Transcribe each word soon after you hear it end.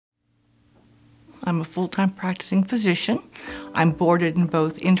I'm a full-time practicing physician. I'm boarded in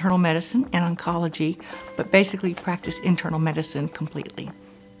both internal medicine and oncology, but basically practice internal medicine completely.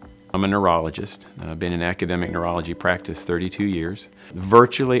 I'm a neurologist. I've been in academic neurology practice 32 years.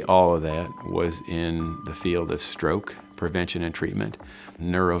 Virtually all of that was in the field of stroke prevention and treatment,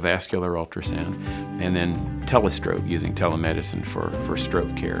 neurovascular ultrasound, and then telestroke, using telemedicine for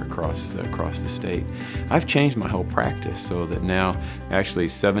stroke care across the state. I've changed my whole practice so that now actually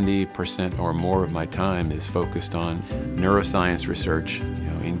 70% or more of my time is focused on neuroscience research,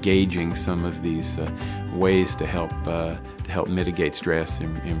 engaging some of these ways to help mitigate stress,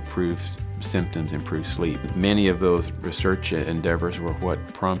 improve symptoms, improve sleep. Many of those research endeavors were what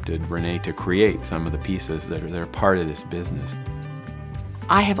prompted Renee to create some of the pieces that are part of this business.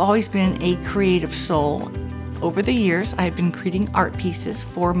 I have always been a creative soul. Over the years, I've been creating art pieces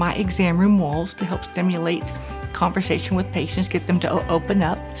for my exam room walls to help stimulate conversation with patients, get them to open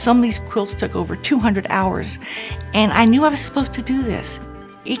up. Some of these quilts took over 200 hours, and I knew I was supposed to do this.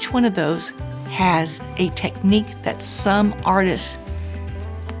 Each one of those has a technique that some artists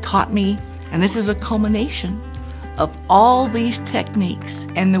taught me, and this is a culmination of all these techniques,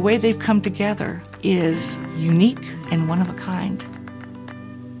 and the way they've come together is unique and one of a kind.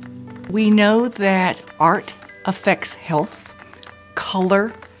 We know that art affects health,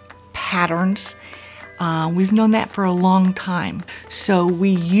 color, patterns. We've known that for a long time. So we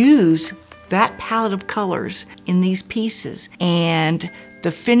use that palette of colors in these pieces, and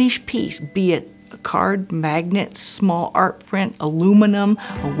the finished piece, be it a card, magnet, small art print, aluminum,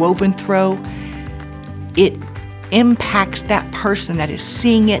 a woven throw, it impacts that person that is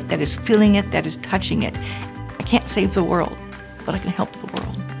seeing it, that is feeling it, that is touching it. I can't save the world, but I can help the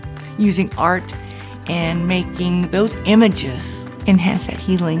world. Using art and making those images enhance that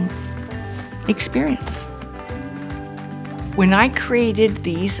healing experience. When I created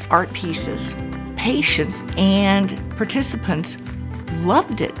these art pieces, patients and participants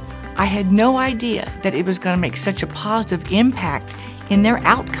loved it. I had no idea that it was going to make such a positive impact in their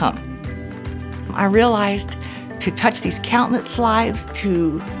outcome. I realized to touch these countless lives,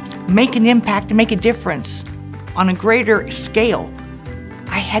 to make an impact, to make a difference on a greater scale,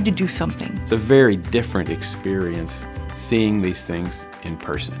 I had to do something. It's a very different experience seeing these things in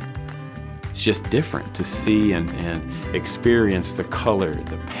person. It's just different to see and experience the color,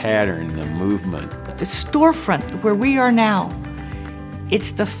 the pattern, the movement. The storefront where we are now,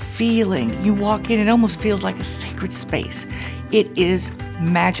 it's the feeling. You walk in, it almost feels like a sacred space. It is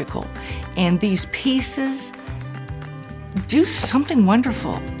magical. And these pieces do something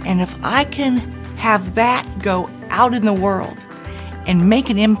wonderful. And if I can have that go out in the world and make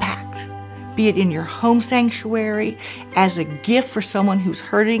an impact, be it in your home sanctuary, as a gift for someone who's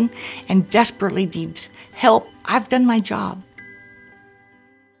hurting and desperately needs help, I've done my job.